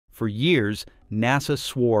For years, NASA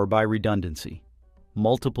swore by redundancy.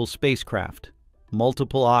 Multiple spacecraft,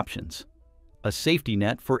 multiple options, a safety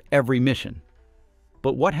net for every mission.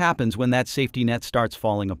 But what happens when that safety net starts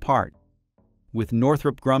falling apart? With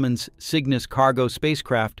Northrop Grumman's Cygnus cargo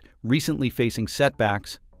spacecraft recently facing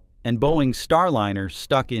setbacks, and Boeing's Starliner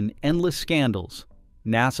stuck in endless scandals,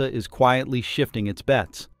 NASA is quietly shifting its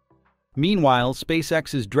bets. Meanwhile,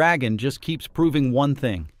 SpaceX's Dragon just keeps proving one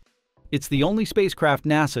thing. It's the only spacecraft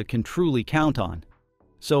NASA can truly count on.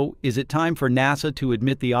 So, is it time for NASA to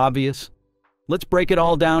admit the obvious? Let's break it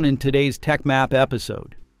all down in today's Techmap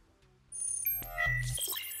episode.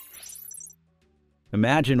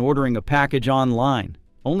 Imagine ordering a package online,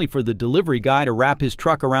 only for the delivery guy to wrap his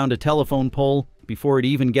truck around a telephone pole before it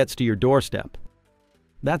even gets to your doorstep.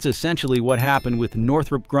 That's essentially what happened with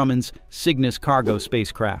Northrop Grumman's Cygnus cargo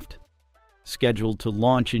spacecraft. Scheduled to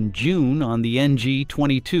launch in June on the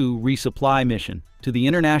NG-22 resupply mission to the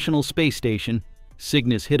International Space Station,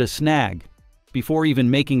 Cygnus hit a snag before even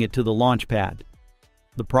making it to the launch pad.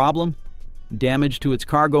 The problem? Damage to its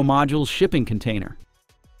cargo module's shipping container.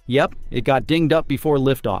 Yep, it got dinged up before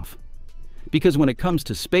liftoff. Because when it comes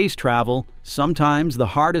to space travel, sometimes the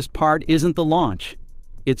hardest part isn't the launch.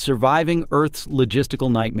 It's surviving Earth's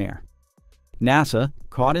logistical nightmare. NASA,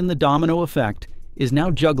 caught in the domino effect, is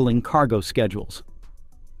now juggling cargo schedules.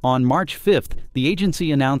 On March 5th, the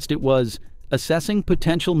agency announced it was assessing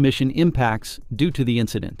potential mission impacts due to the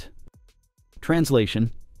incident.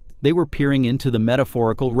 Translation: they were peering into the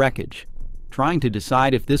metaphorical wreckage, trying to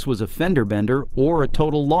decide if this was a fender bender or a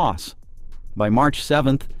total loss. By March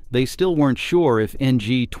 7th, they still weren't sure if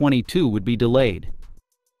NG-22 would be delayed.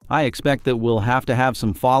 I expect that we'll have to have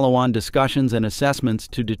some follow-on discussions and assessments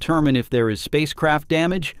to determine if there is spacecraft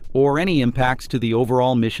damage or any impacts to the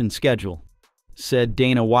overall mission schedule, said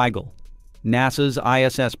Dana Weigel, NASA's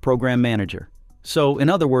ISS program manager. So, in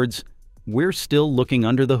other words, we're still looking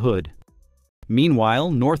under the hood.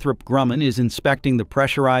 Meanwhile, Northrop Grumman is inspecting the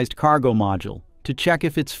pressurized cargo module to check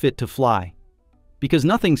if it's fit to fly. Because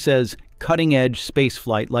nothing says cutting-edge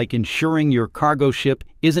spaceflight like ensuring your cargo ship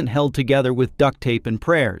isn't held together with duct tape and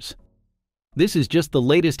prayers. This is just the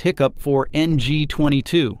latest hiccup for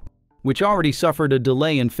NG-22, which already suffered a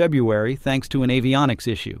delay in February thanks to an avionics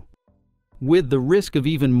issue. With the risk of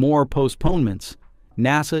even more postponements,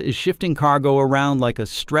 NASA is shifting cargo around like a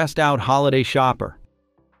stressed-out holiday shopper.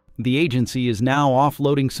 The agency is now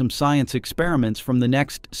offloading some science experiments from the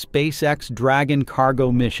next SpaceX Dragon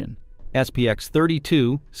cargo mission,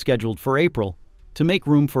 SPX-32, scheduled for April, to make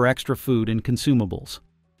room for extra food and consumables.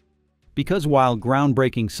 Because while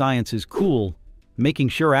groundbreaking science is cool, making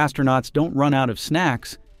sure astronauts don't run out of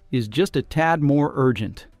snacks is just a tad more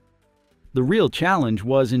urgent. The real challenge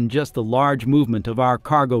was in just the large movement of our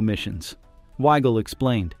cargo missions, Weigel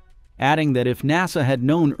explained, adding that if NASA had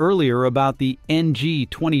known earlier about the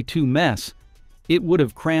NG-22 mess, it would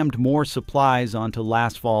have crammed more supplies onto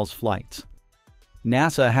last fall's flights.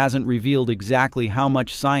 NASA hasn't revealed exactly how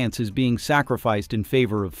much science is being sacrificed in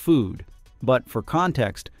favor of food, but for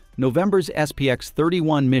context, November's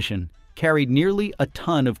SPX-31 mission carried nearly a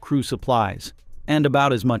ton of crew supplies, and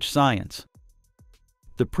about as much science.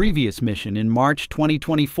 The previous mission in March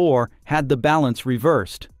 2024 had the balance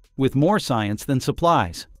reversed, with more science than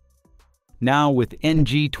supplies. Now, with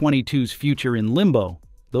NG-22's future in limbo,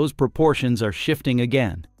 those proportions are shifting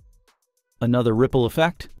again. Another ripple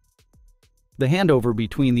effect? The handover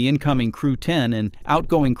between the incoming Crew 10 and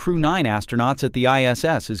outgoing Crew 9 astronauts at the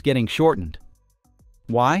ISS is getting shortened.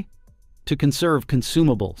 Why? To conserve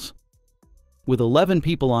consumables. With 11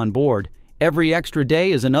 people on board, every extra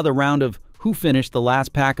day is another round of who finished the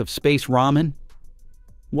last pack of space ramen?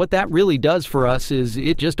 What that really does for us is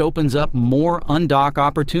it just opens up more undock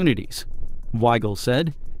opportunities, Weigel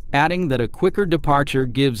said, adding that a quicker departure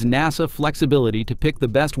gives NASA flexibility to pick the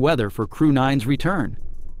best weather for Crew 9's return.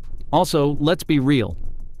 Also, let's be real.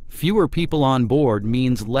 Fewer people on board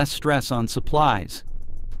means less stress on supplies,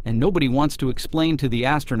 and nobody wants to explain to the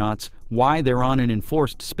astronauts why they're on an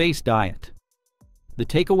enforced space diet. The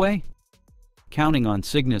takeaway? Counting on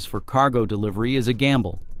Cygnus for cargo delivery is a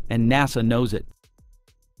gamble, and NASA knows it.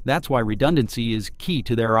 That's why redundancy is key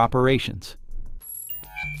to their operations.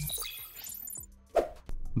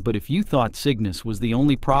 But if you thought Cygnus was the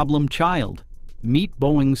only problem child, meet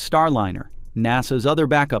Boeing's Starliner, NASA's other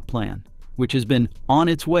backup plan, which has been on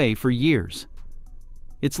its way for years.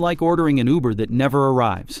 It's like ordering an Uber that never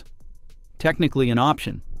arrives. Technically an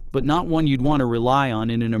option, but not one you'd want to rely on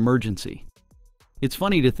in an emergency. It's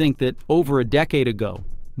funny to think that over a decade ago,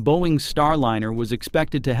 Boeing's Starliner was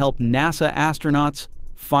expected to help NASA astronauts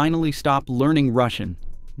finally stop learning Russian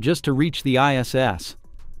just to reach the ISS.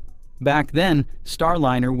 Back then,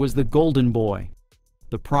 Starliner was the golden boy,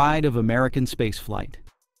 the pride of American spaceflight.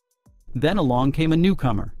 Then along came a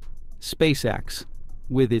newcomer, SpaceX,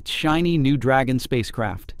 with its shiny New Dragon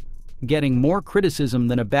spacecraft, getting more criticism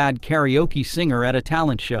than a bad karaoke singer at a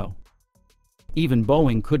talent show. Even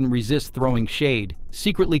Boeing couldn't resist throwing shade,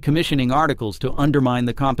 secretly commissioning articles to undermine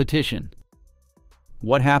the competition.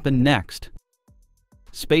 What happened next?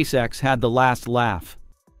 SpaceX had the last laugh.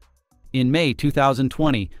 In May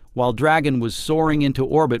 2020, while Dragon was soaring into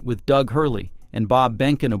orbit with Doug Hurley and Bob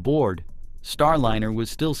Behnken aboard, Starliner was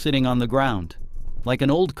still sitting on the ground, like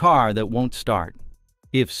an old car that won't start.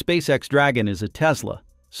 If SpaceX Dragon is a Tesla,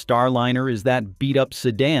 Starliner is that beat-up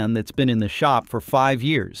sedan that's been in the shop for 5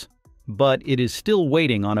 years, but it is still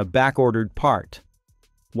waiting on a back-ordered part.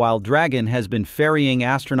 While Dragon has been ferrying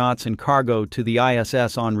astronauts and cargo to the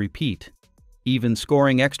ISS on repeat, even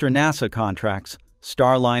scoring extra NASA contracts,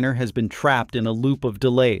 Starliner has been trapped in a loop of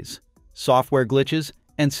delays, software glitches,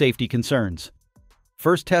 and safety concerns.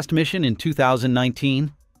 First test mission in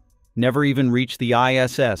 2019, never even reached the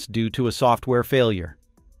ISS due to a software failure.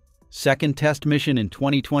 Second test mission in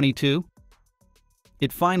 2022,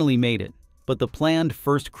 it finally made it, but the planned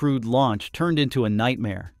first crewed launch turned into a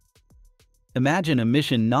nightmare. Imagine a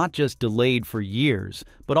mission not just delayed for years,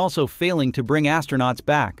 but also failing to bring astronauts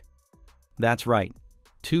back. That's right,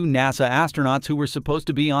 2 NASA astronauts who were supposed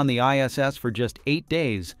to be on the ISS for just 8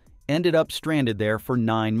 days ended up stranded there for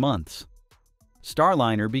 9 months.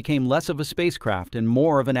 Starliner became less of a spacecraft and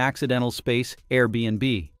more of an accidental space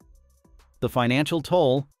Airbnb. The financial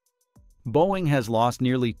toll? Boeing has lost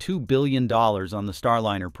nearly $2 billion on the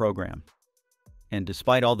Starliner program. And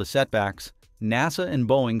despite all the setbacks, NASA and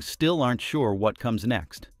Boeing still aren't sure what comes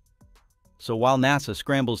next. So while NASA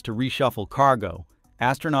scrambles to reshuffle cargo,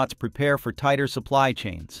 astronauts prepare for tighter supply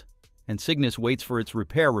chains, and Cygnus waits for its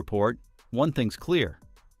repair report, one thing's clear: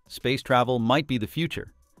 space travel might be the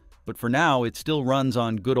future. But for now, it still runs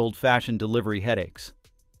on good old-fashioned delivery headaches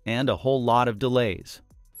and a whole lot of delays.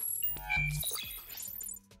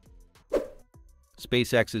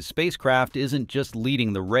 SpaceX's spacecraft isn't just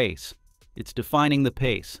leading the race, it's defining the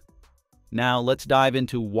pace. Now let's dive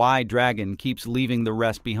into why Dragon keeps leaving the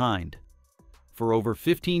rest behind. For over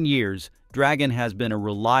 15 years, Dragon has been a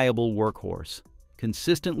reliable workhorse,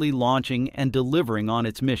 consistently launching and delivering on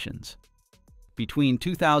its missions. Between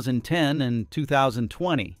 2010 and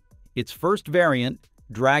 2020, its first variant,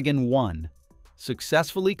 Dragon 1,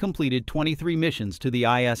 successfully completed 23 missions to the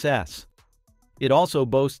ISS. It also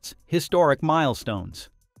boasts historic milestones,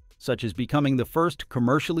 such as becoming the first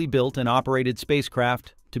commercially built and operated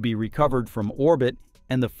spacecraft to be recovered from orbit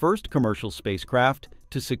and the first commercial spacecraft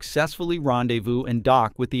to successfully rendezvous and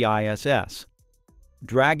dock with the ISS.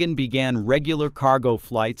 Dragon began regular cargo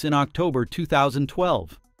flights in October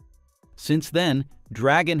 2012. Since then,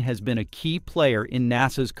 Dragon has been a key player in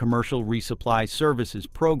NASA's Commercial Resupply Services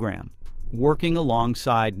program, working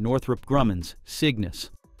alongside Northrop Grumman's Cygnus.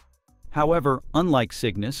 However, unlike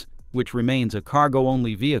Cygnus, which remains a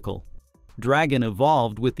cargo-only vehicle, Dragon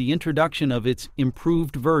evolved with the introduction of its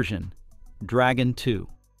improved version, Dragon 2.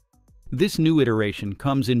 This new iteration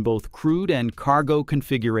comes in both crewed and cargo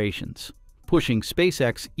configurations, pushing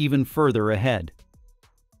SpaceX even further ahead.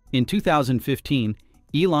 In 2015,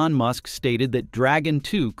 Elon Musk stated that Dragon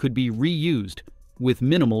 2 could be reused with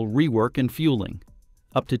minimal rework and fueling,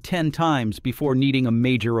 up to 10 times before needing a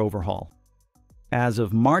major overhaul. As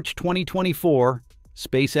of March 2024,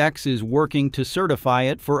 SpaceX is working to certify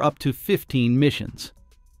it for up to 15 missions,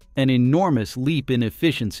 an enormous leap in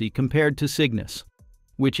efficiency compared to Cygnus,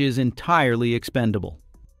 which is entirely expendable.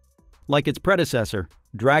 Like its predecessor,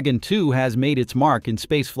 Dragon 2 has made its mark in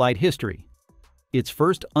spaceflight history. Its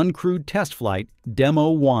first uncrewed test flight,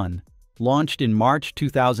 Demo 1, launched in March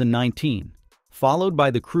 2019, followed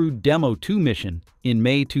by the crewed Demo 2 mission in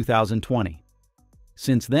May 2020.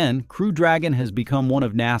 Since then, Crew Dragon has become one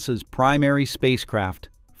of NASA's primary spacecraft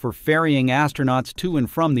for ferrying astronauts to and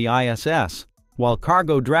from the ISS, while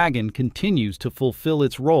Cargo Dragon continues to fulfill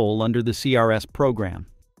its role under the CRS program.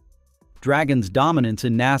 Dragon's dominance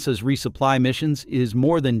in NASA's resupply missions is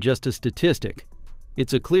more than just a statistic.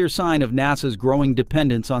 It's a clear sign of NASA's growing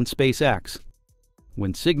dependence on SpaceX.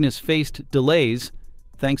 When Cygnus faced delays,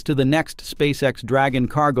 thanks to the next SpaceX Dragon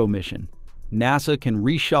cargo mission, NASA can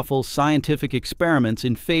reshuffle scientific experiments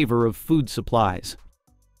in favor of food supplies.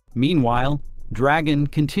 Meanwhile, Dragon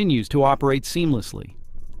continues to operate seamlessly,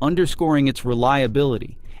 underscoring its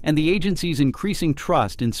reliability and the agency's increasing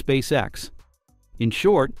trust in SpaceX. In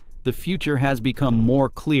short, the future has become more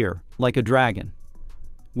clear, like a dragon.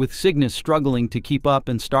 With Cygnus struggling to keep up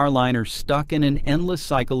and Starliner stuck in an endless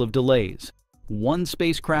cycle of delays, one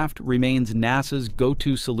spacecraft remains NASA's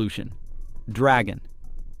go-to solution: Dragon.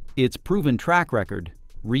 Its proven track record,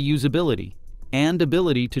 reusability, and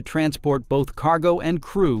ability to transport both cargo and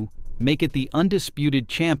crew make it the undisputed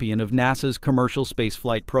champion of NASA's commercial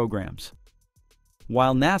spaceflight programs.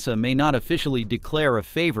 While NASA may not officially declare a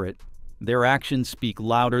favorite, their actions speak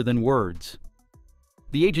louder than words.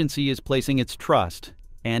 The agency is placing its trust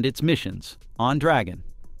and its missions on Dragon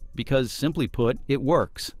because, simply put, it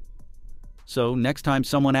works. So next time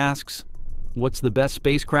someone asks, "What's the best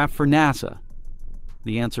spacecraft for NASA?"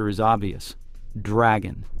 the answer is obvious: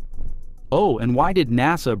 Dragon. Oh, and why did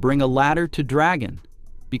NASA bring a ladder to Dragon?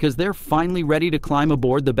 Because they're finally ready to climb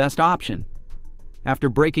aboard the best option. After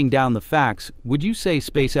breaking down the facts, would you say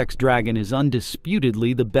SpaceX Dragon is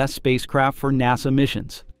undisputedly the best spacecraft for NASA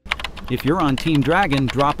missions? If you're on Team Dragon,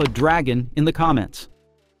 drop a dragon in the comments.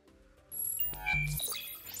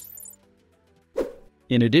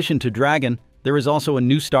 In addition to Dragon, there is also a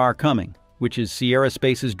new star coming, which is Sierra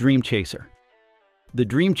Space's Dream Chaser. The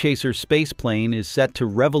Dream Chaser spaceplane is set to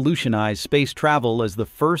revolutionize space travel as the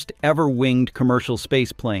first ever winged commercial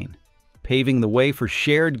spaceplane, paving the way for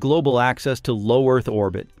shared global access to low Earth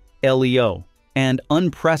orbit, LEO, and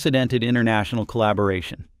unprecedented international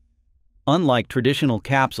collaboration. Unlike traditional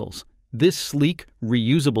capsules, this sleek,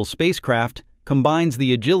 reusable spacecraft combines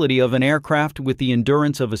the agility of an aircraft with the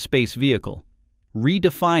endurance of a space vehicle,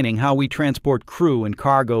 redefining how we transport crew and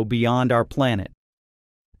cargo beyond our planet.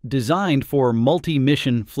 Designed for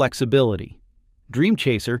multi-mission flexibility, Dream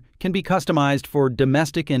Chaser can be customized for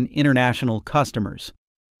domestic and international customers,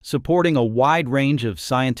 supporting a wide range of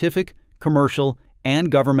scientific, commercial,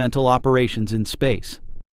 and governmental operations in space.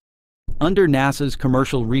 Under NASA's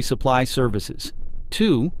Commercial Resupply Services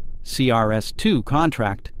 2 (CRS-2)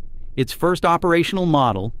 contract, its first operational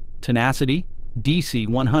model, Tenacity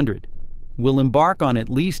DC-100, will embark on at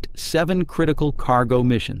least 7 critical cargo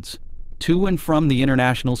missions to and from the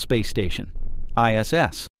International Space Station,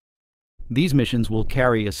 ISS. These missions will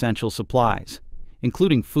carry essential supplies,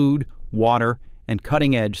 including food, water, and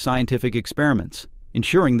cutting-edge scientific experiments,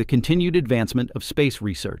 ensuring the continued advancement of space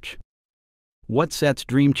research. What sets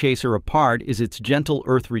Dream Chaser apart is its gentle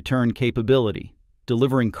Earth return capability,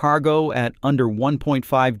 delivering cargo at under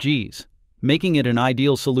 1.5 Gs, making it an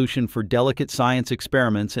ideal solution for delicate science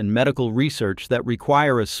experiments and medical research that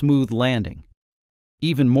require a smooth landing.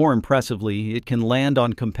 Even more impressively, it can land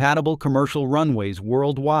on compatible commercial runways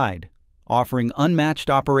worldwide, offering unmatched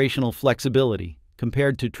operational flexibility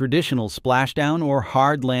compared to traditional splashdown or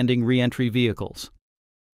hard landing re-entry vehicles.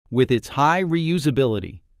 With its high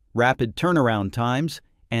reusability, rapid turnaround times,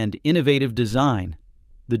 and innovative design,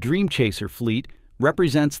 the Dream Chaser fleet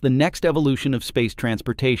represents the next evolution of space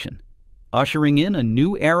transportation, ushering in a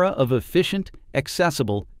new era of efficient,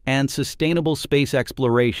 accessible, and sustainable space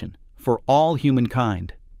exploration for all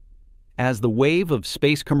humankind. As the wave of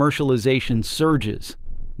space commercialization surges,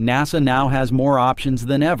 NASA now has more options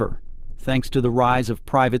than ever, thanks to the rise of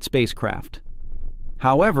private spacecraft.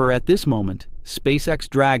 However, at this moment, SpaceX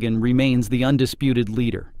Dragon remains the undisputed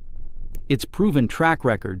leader. Its proven track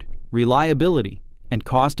record, reliability, and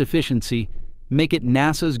cost efficiency make it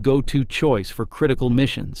NASA's go-to choice for critical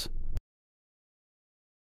missions.